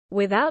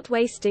Without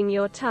wasting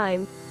your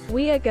time,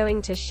 we are going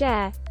to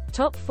share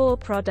top 4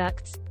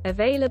 products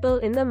available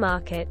in the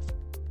market.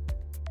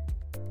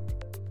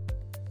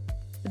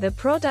 The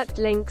product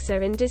links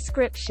are in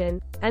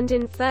description and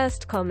in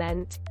first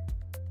comment.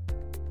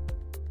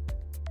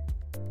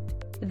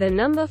 The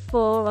number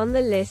 4 on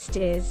the list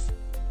is: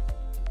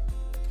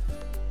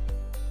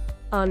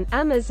 on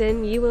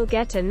Amazon you will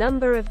get a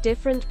number of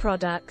different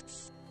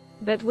products,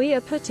 but we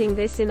are putting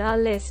this in our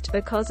list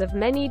because of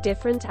many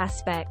different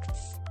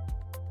aspects.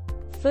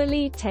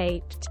 Fully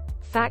taped,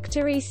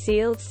 factory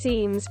sealed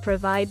seams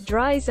provide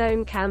dry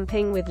zone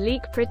camping with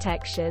leak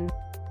protection.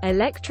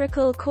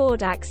 Electrical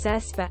cord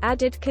access for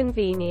added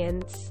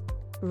convenience.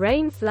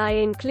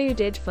 Rainfly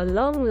included for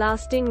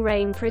long-lasting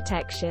rain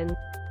protection.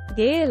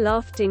 Gear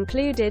loft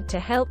included to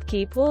help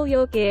keep all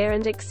your gear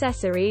and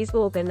accessories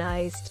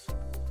organized.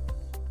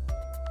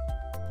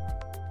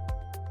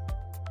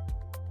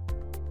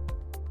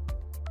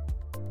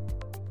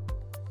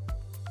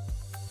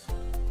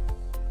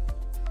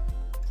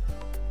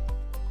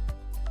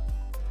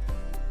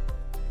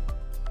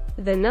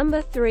 The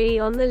number 3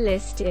 on the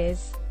list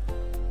is: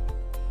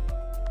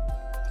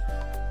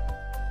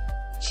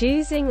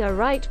 choosing a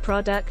right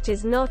product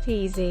is not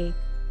easy.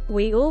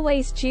 We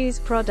always choose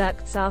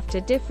products after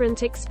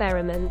different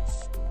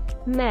experiments.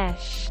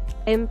 Mesh.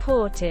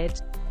 Imported.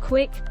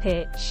 Quick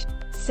pitch.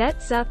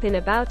 Sets up in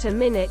about a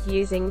minute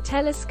using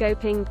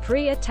telescoping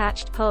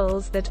pre-attached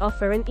poles that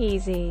offer an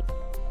easy,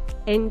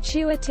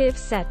 intuitive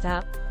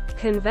setup.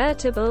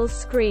 Convertible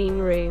screen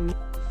room.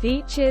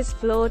 Features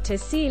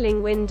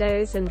floor-to-ceiling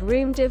windows and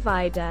room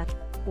divider.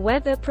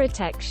 Weather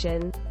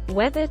protection.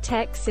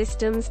 WeatherTech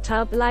Systems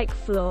tub-like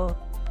floor.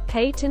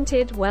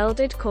 Patented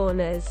welded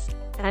corners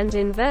and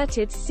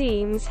inverted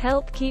seams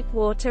help keep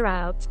water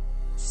out.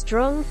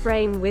 Strong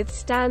frame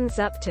withstands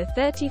up to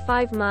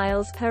 35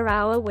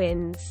 mph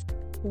winds.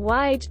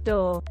 Wide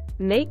door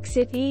makes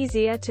it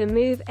easier to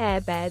move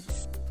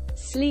airbeds,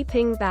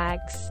 sleeping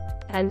bags,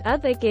 and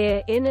other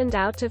gear in and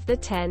out of the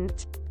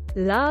tent.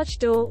 Large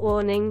door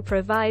awning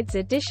provides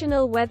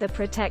additional weather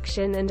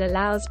protection and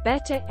allows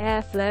better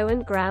airflow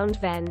and ground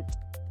vent.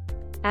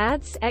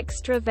 Adds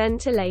extra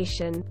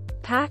ventilation.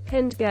 Pack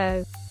and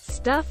go.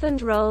 Stuff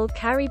and roll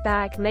carry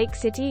bag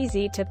makes it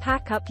easy to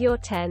pack up your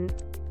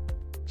tent.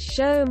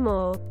 Show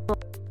more.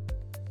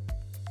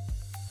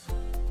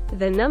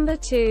 The number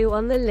 2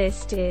 on the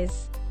list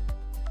is: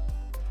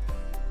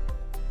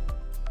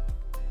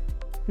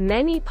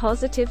 many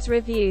positive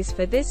reviews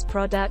for this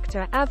product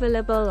are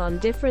available on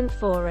different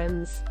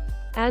forums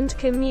and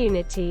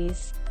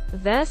communities.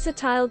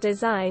 Versatile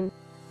design.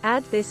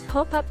 Add this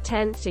pop-up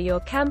tent to your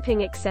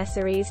camping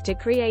accessories to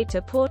create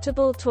a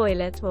portable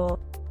toilet or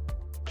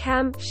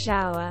camp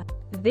shower.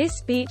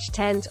 This beach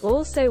tent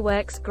also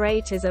works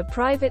great as a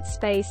private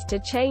space to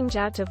change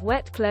out of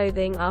wet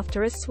clothing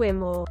after a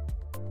swim or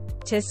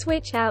to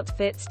switch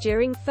outfits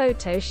during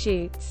photo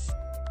shoots.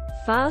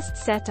 Fast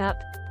setup.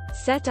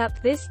 Set up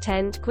this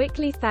tent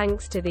quickly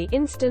thanks to the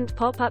instant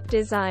pop-up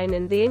design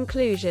and the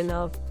inclusion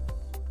of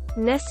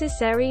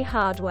necessary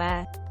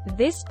hardware.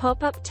 This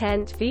pop-up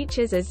tent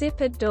features a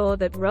zippered door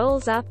that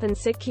rolls up and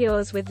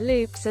secures with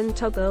loops and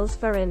toggles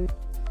for an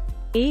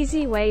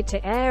easy way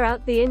to air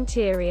out the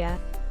interior.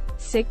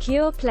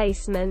 Secure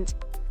placement.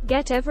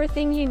 Get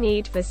everything you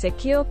need for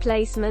secure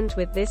placement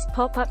with this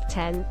pop-up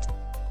tent.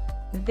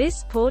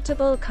 This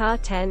portable car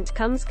tent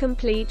comes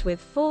complete with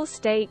 4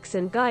 stakes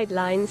and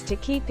guidelines to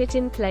keep it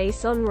in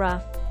place on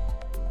rough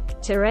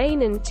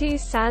terrain and 2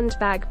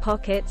 sandbag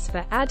pockets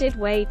for added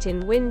weight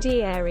in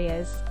windy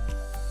areas.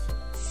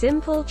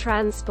 Simple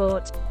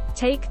transport.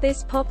 Take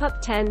this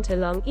pop-up tent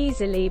along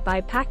easily by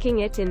packing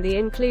it in the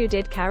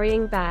included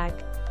carrying bag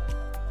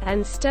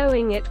and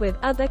stowing it with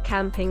other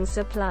camping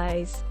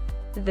supplies.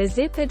 The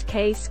zippered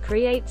case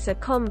creates a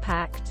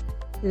compact,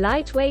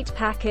 lightweight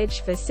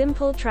package for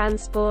simple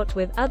transport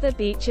with other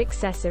beach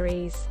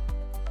accessories.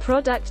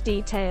 Product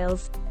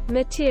details.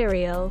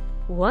 Material: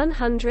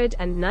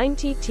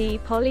 190T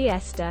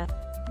polyester.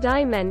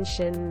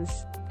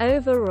 Dimensions: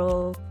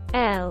 overall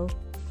L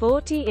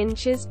 40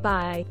 inches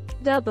by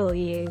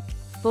W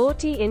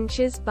 40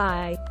 inches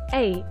by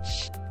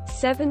H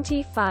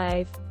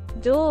 75.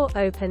 Door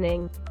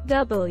opening: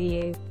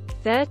 W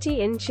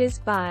 30 inches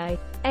by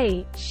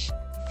H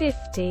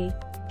 50.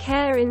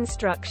 Care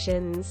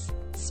instructions: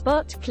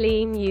 spot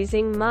clean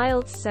using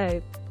mild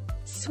soap.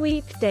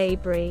 Sweep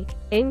debris.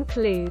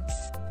 Includes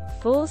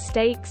 4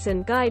 stakes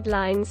and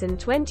guidelines and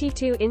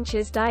 22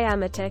 inches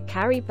diameter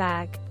carry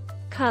bag.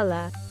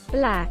 Color: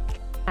 black.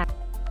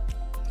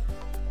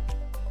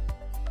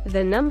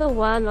 The number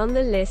 1 on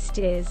the list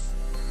is: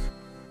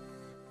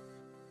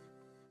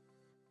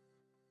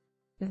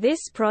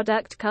 this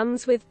product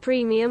comes with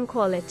premium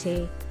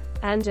quality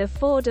and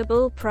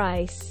affordable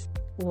price.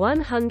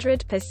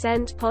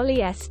 100%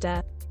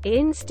 polyester.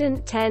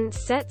 Instant tent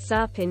sets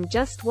up in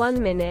just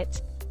 1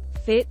 minute.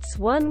 Fits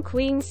 1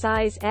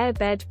 queen-size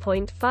airbed.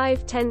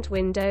 0.5 tent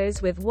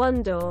windows with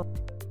 1 door.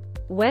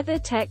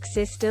 WeatherTech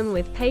system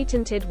with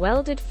patented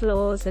welded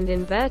floors and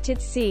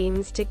inverted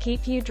seams to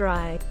keep you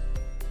dry.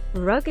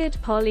 Rugged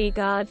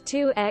Polyguard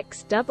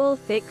 2X double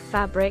thick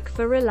fabric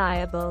for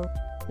reliable,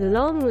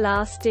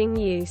 long-lasting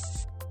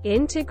use.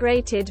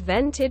 Integrated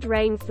vented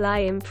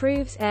rainfly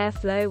improves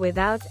airflow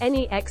without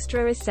any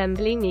extra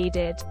assembly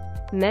needed.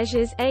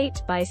 Measures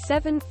 8 by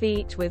 7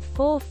 feet with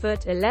 4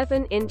 foot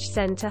 11 inch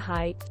center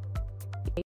height.